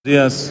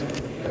Días.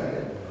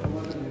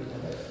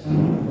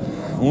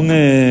 Un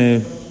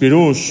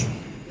pirush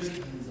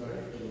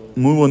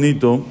muy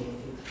bonito.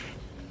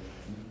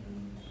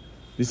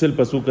 Dice el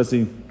pasuk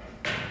así.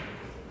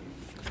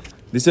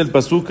 Dice el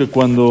pasuk que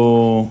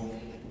cuando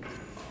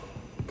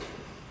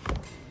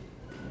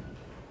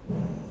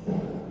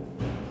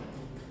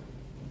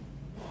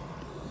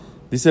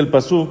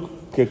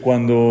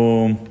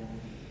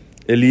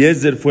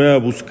Eliezer fue a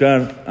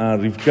buscar a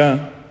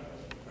Ribka.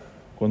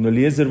 Cuando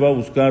Eliezer va a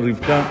buscar a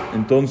Ribka,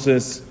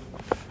 entonces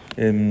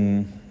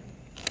él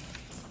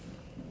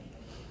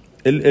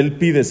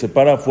pide, se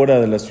para afuera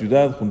de la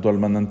ciudad, junto al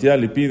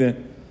manantial, y pide: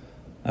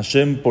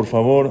 Hashem, por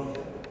favor,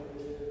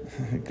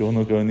 qué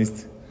bueno que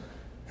viniste.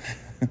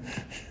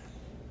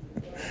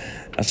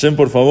 Hashem,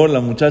 por favor,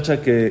 la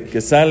muchacha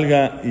que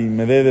salga y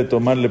me dé de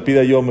tomar, le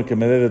pida yo que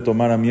me dé de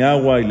tomar a mi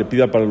agua y le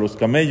pida para los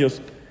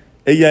camellos.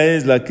 Ella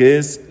es la que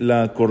es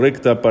la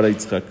correcta para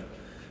Yitzhak.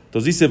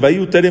 Entonces dice: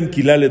 Vayu terem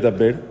kilá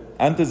ledaber,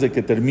 antes de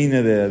que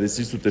termine de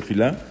decir su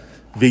tefilá,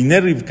 Veine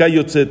Ribka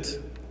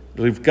yotzet,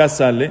 Ribka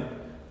sale,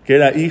 que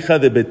era hija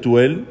de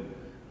Betuel,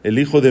 el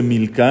hijo de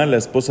Milca, la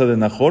esposa de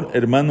Nahor,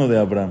 hermano de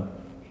Abraham.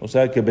 O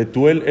sea que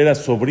Betuel era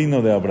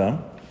sobrino de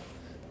Abraham,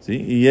 ¿sí?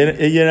 Y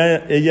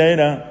ella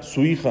era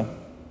su hija.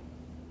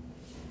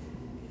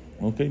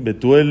 Okay.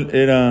 Betuel,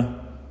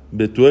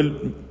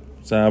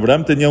 o sea,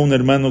 Abraham tenía un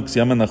hermano que se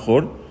llama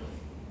Nahor,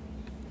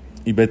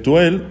 y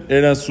Betuel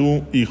era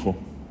su hijo.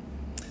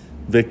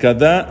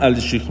 Vekada al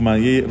Shihma,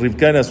 y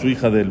Ribka era su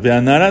hija de él.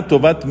 Veanara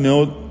tobat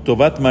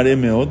mare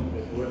meod.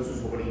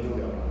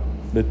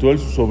 Betuel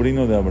su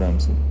sobrino de Abraham,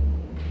 sí.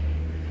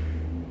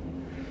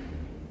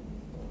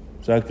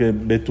 O sea que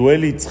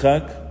Betuel y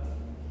Yitzhak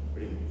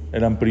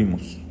eran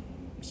primos,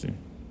 sí.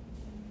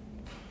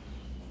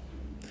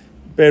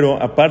 Pero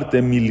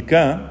aparte,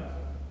 Milca,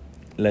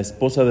 la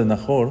esposa de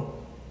Nahor,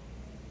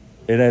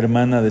 era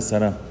hermana de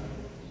Sara.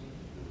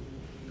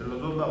 De los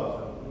dos lados.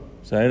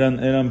 O sea,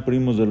 eran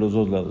primos de los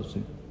dos lados,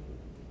 sí.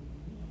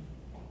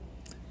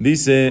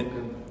 Dice,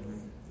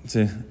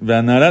 sí,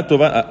 Veanara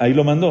Tobat, ahí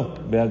lo mandó,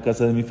 ve a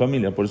casa de mi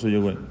familia, por eso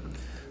llegó él.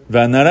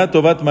 Veanara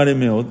Tobat Mare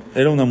Meod,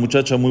 era una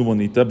muchacha muy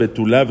bonita,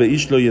 Betulá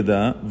Veish lo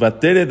yeda,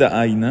 Vatere da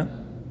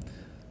Aina,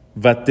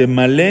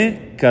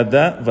 Vatemale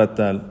Kada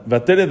Vatal.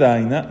 Vatere da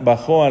Aina,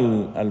 bajó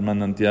al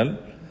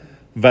manantial,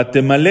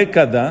 Vatemale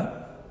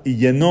Kada, y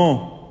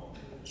llenó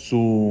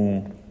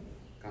su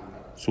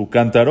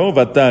cántaro,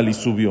 Vatal, y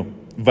subió.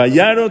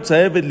 Vayaro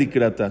Tzaevet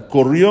Likrata,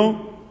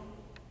 corrió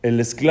el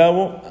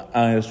esclavo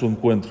a su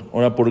encuentro.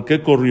 Ahora, ¿por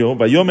qué corrió?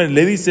 Vayomer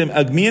le dice: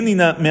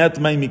 Agmienina meat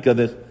mai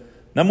mikadej,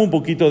 dame un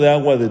poquito de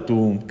agua de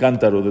tu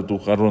cántaro, de tu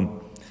jarrón.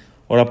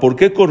 Ahora, ¿por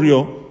qué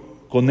corrió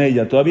con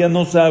ella? Él todavía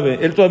no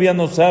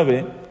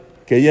sabe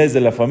que ella es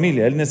de la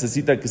familia. Él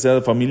necesita que sea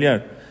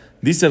familiar.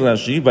 Dice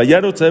Rashi: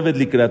 Vayaro Tzaevet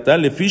Likrata,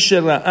 lefi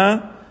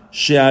shera'a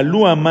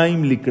she'alu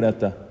amaim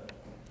likrata.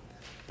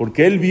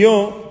 Porque él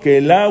vio que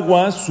el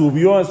agua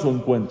subió a su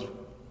encuentro.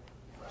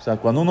 O sea,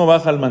 cuando uno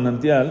baja al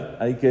manantial,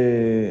 hay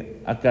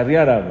que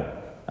acarrear agua.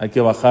 Hay que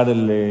bajar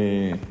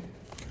el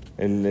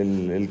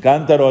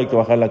cántaro, hay que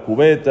bajar la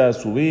cubeta,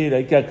 subir,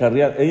 hay que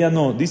acarrear. Ella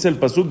no, dice el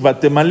pasuk,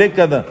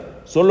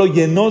 Vatemalekada, solo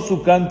llenó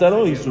su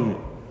cántaro y subió.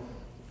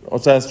 O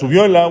sea,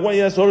 subió el agua y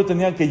ella solo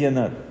tenía que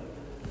llenar.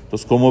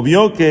 Entonces, como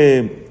vio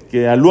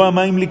que Alua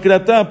Maim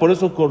Likrata, por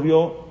eso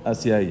corrió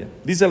hacia ella.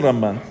 Dice el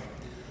Ramban.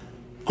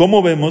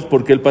 ¿Cómo vemos?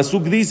 Porque el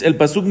pasuk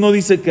no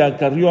dice que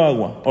acarrió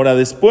agua. Ahora,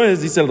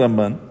 después, dice el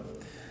Ramban,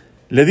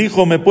 le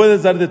dijo: ¿me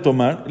puedes dar de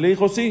tomar? Le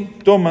dijo: sí,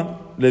 toma.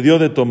 Le dio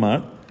de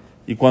tomar.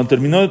 Y cuando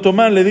terminó de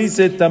tomar, le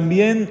dice: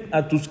 también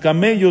a tus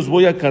camellos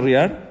voy a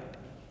acarrear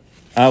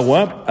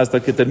agua hasta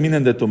que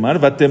terminen de tomar.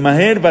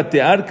 Vatemaher,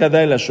 vatear,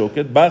 kada el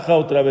ashoket. Baja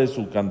otra vez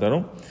su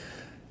cántaro.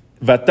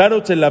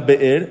 Vatarot el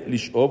be'er,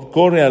 lishov.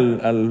 Corre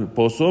al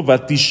pozo.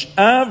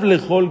 Vatishav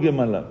lechol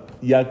gemalab.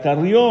 Y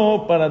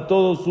acarrió para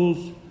todos sus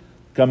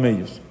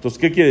camellos. Entonces,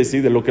 ¿qué quiere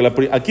decir? De lo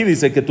que aquí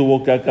dice que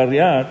tuvo que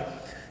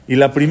acarrear. Y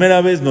la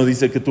primera vez no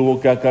dice que tuvo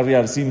que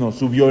acarrear, sino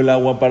subió el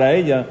agua para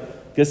ella,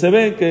 que se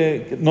ve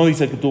que no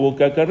dice que tuvo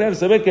que acarrear,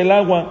 se ve que el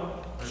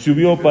agua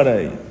subió para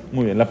ella.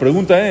 Muy bien, la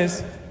pregunta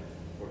es,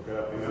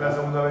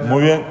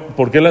 muy bien,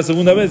 ¿por qué la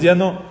segunda vez? Ya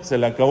no, se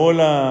le acabó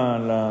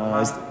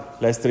la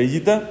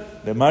estrellita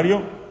de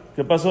Mario.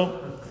 ¿Qué pasó?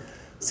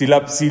 Si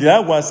el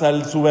agua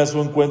sube a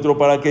su encuentro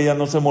para que ella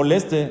no se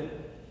moleste,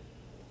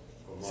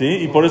 ¿sí?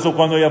 Y por eso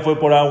cuando ella fue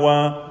por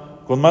agua,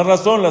 con más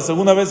razón, la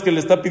segunda vez que le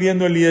está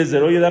pidiendo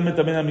Eliezer: oye, dame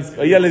también a mis...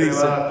 Ella le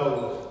dice,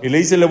 y le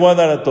dice: le voy a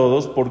dar a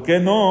todos. ¿Por qué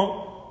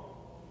no?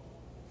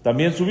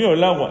 También subió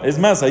el agua. Es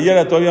más, ahí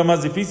era todavía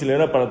más difícil,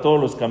 era para todos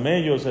los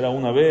camellos, era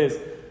una vez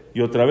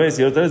y otra vez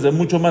y otra vez. Es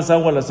mucho más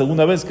agua la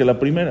segunda vez que la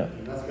primera.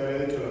 Y más que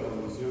había hecho la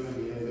condición de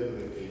Eliezer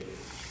de que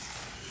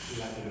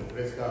la que le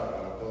ofrezca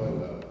para todas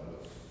las...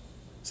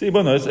 Sí,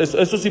 bueno,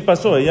 eso sí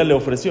pasó, ella le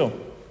ofreció.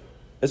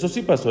 Eso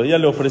sí pasó, ella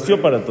le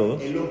ofreció para todos.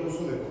 Él lo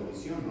puso de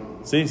condición, ¿no?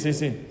 Sí.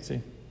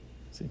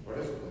 Por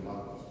eso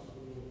tomamos.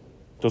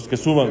 Entonces que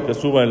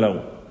suba el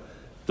agua.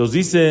 Entonces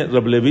dice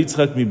Rab Levi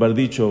Yitzhak mi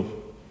Bardichov,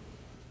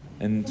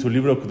 en su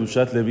libro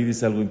Kedushat Levi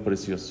dice algo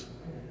imprecioso.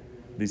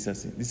 Dice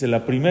así, dice,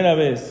 la primera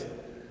vez,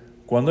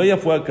 cuando ella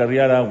fue a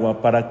cargar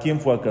agua, ¿para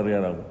quién fue a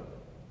cargar agua?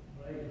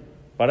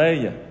 Para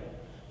ella.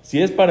 Si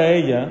es para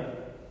ella,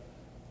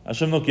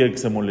 Hashem no quiere que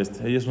se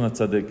moleste, ella es una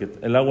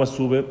tzadeket, el agua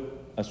sube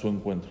a su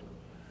encuentro.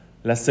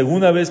 La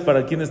segunda vez,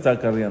 ¿para quién está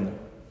cargando?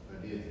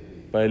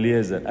 Para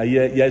Eliezer. Ahí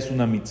ya es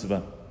una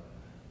mitzvah.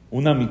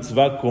 Una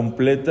mitzvah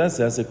completa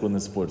se hace con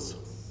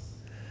esfuerzo.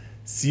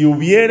 Si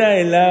hubiera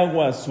el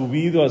agua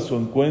subido a su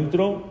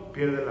encuentro,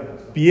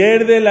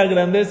 pierde la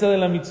grandeza de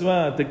la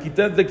mitzvah. Te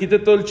quité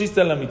todo el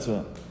chiste de la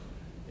mitzvah.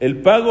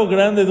 El pago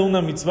grande de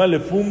una mitzvah le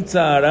fum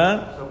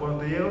tzahara. O sea, cuando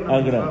te llega una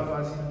mitzvah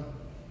fácil.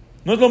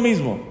 No es lo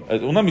mismo.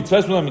 Una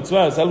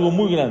mitzvah es algo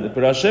muy grande.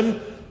 Pero Hashem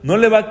no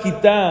le va a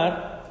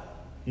quitar,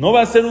 no va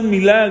a hacer un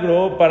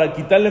milagro para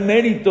quitarle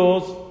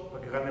méritos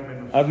Para que gane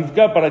menos. a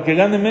Ribka, para que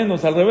gane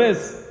menos. Al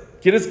revés.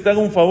 ¿Quieres que te haga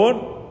un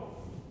favor?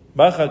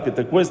 Baja, que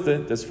te cueste,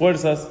 te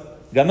esfuerzas.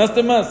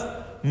 Ganaste más.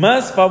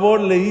 Más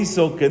favor le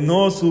hizo que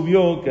no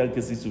subió que al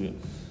que sí subió.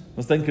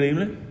 ¿No está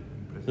increíble?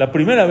 La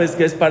primera vez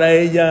que es para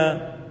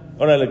ella,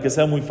 órale, que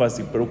sea muy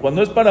fácil. Pero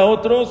cuando es para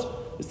otros,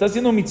 está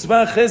haciendo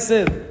mitzvah,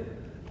 gesed.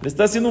 Le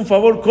está haciendo un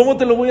favor. ¿Cómo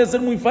te lo voy a hacer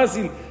muy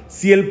fácil?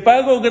 Si el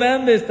pago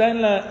grande está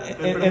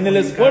en el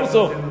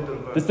esfuerzo,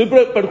 te estoy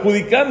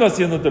perjudicando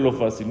haciéndotelo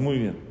fácil. Muy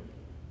bien.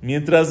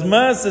 Mientras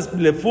más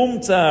lefum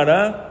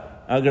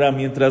tzahara agra,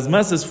 mientras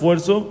más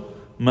esfuerzo,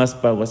 más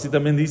pago. Así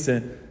también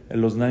dice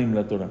en los Naim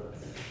la Torah.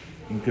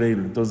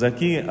 Increíble. Entonces de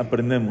aquí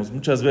aprendemos.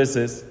 Muchas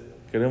veces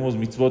queremos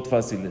mitzvot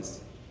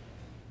fáciles.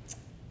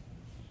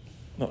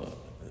 No,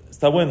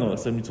 está bueno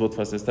hacer mitzvot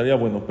fáciles, estaría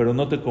bueno, pero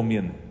no te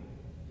conviene.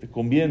 Te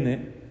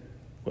conviene,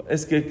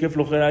 es que qué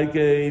flojera, hay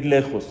que ir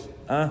lejos.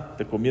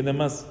 Te conviene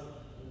más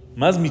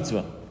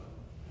mitzvah.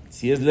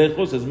 Si es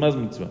lejos, es más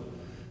mitzvah.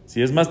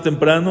 Si es más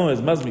temprano,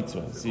 es más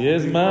mitzvah. Si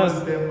es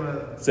más,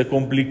 se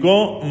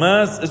complicó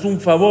más, es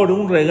un favor,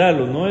 un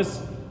regalo, no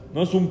es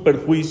un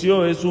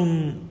perjuicio, es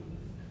un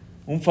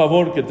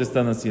favor que te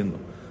están haciendo.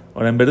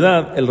 Ahora, en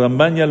verdad, el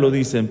Ramban ya lo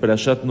dice en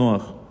Perashat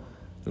Noach.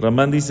 El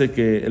Ramban dice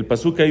que, el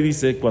pasuk ahí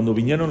dice, cuando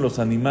vinieron los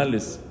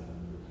animales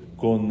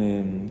con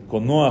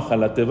Noach a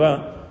la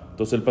Teva,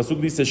 entonces el pasuk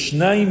dice,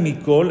 Shnai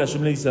Mikol,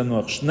 Hashem le dice a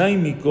Noach, Shnai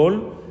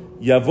Mikol,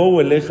 Yavou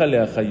Eleja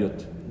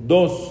Leachayot.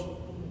 2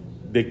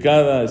 de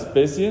cada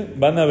especie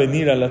van a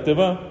venir a la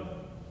Teva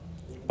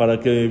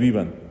para que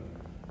vivan.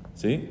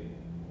 ¿Sí?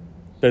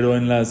 Pero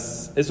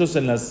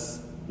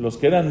los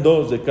que eran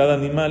 2 de cada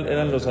animal,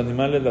 eran los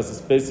animales, las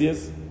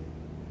especies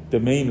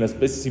temeim, las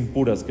especies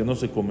impuras que no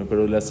se comen,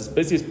 pero las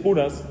especies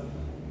puras,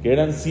 que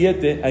eran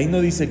 7, ahí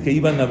no dice que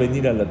iban a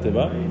venir a la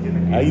Teva,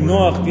 ahí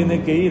Noach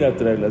tiene que ir a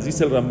traerlas.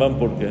 Dice el Rambán,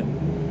 ¿por qué?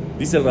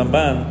 Dice el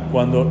Rambán,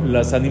 cuando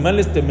los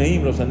animales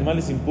temeim, los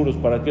animales impuros,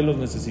 ¿para qué los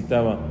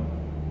necesitaba?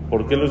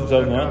 ¿Por qué los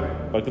necesitaba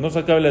Noach? Para que no se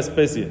acabe la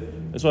especie.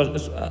 Eso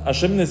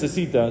Hashem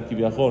necesita,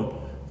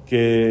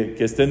 que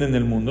estén en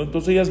el mundo,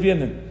 entonces ellas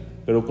vienen.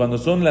 Pero cuando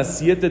son las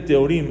 7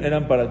 teorim,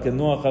 eran para que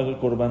no haga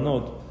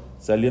korbanot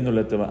saliendo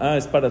la Teva.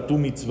 Es para tu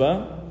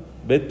mitzvah,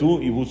 ve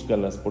tú y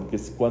búscalas. Porque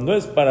cuando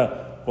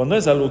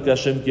es algo que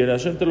Hashem quiere,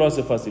 Hashem te lo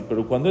hace fácil.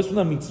 Pero cuando es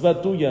una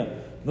mitzvah tuya,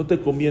 no te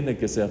conviene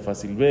que sea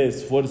fácil. Ve,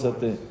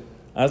 esfuérzate,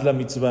 haz la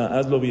mitzvah,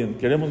 hazlo bien.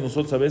 Queremos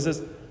nosotros a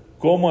veces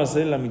cómo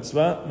hacer la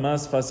mitzvah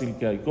más fácil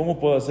que hay. ¿Cómo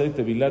puedo hacer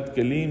tevilat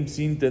kelim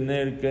sin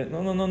tener que...?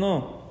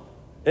 No.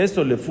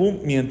 Esto le fum,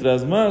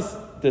 mientras más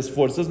te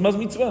esfuerzas, más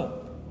mitzvah.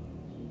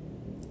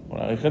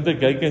 Bueno, hay gente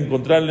que hay que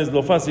encontrarles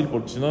lo fácil,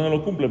 porque si no, no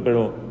lo cumplen,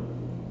 pero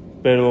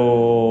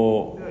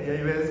Y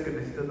hay veces que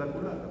necesitas la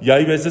culá. Y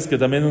hay veces que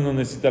también uno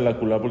necesita la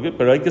culá.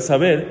 Pero hay que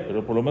saber,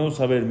 pero por lo menos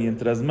saber,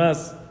 mientras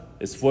más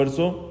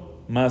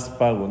esfuerzo, más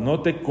pago.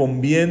 No te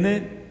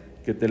conviene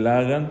que te la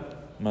hagan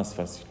más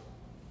fácil.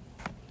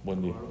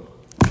 Buen día.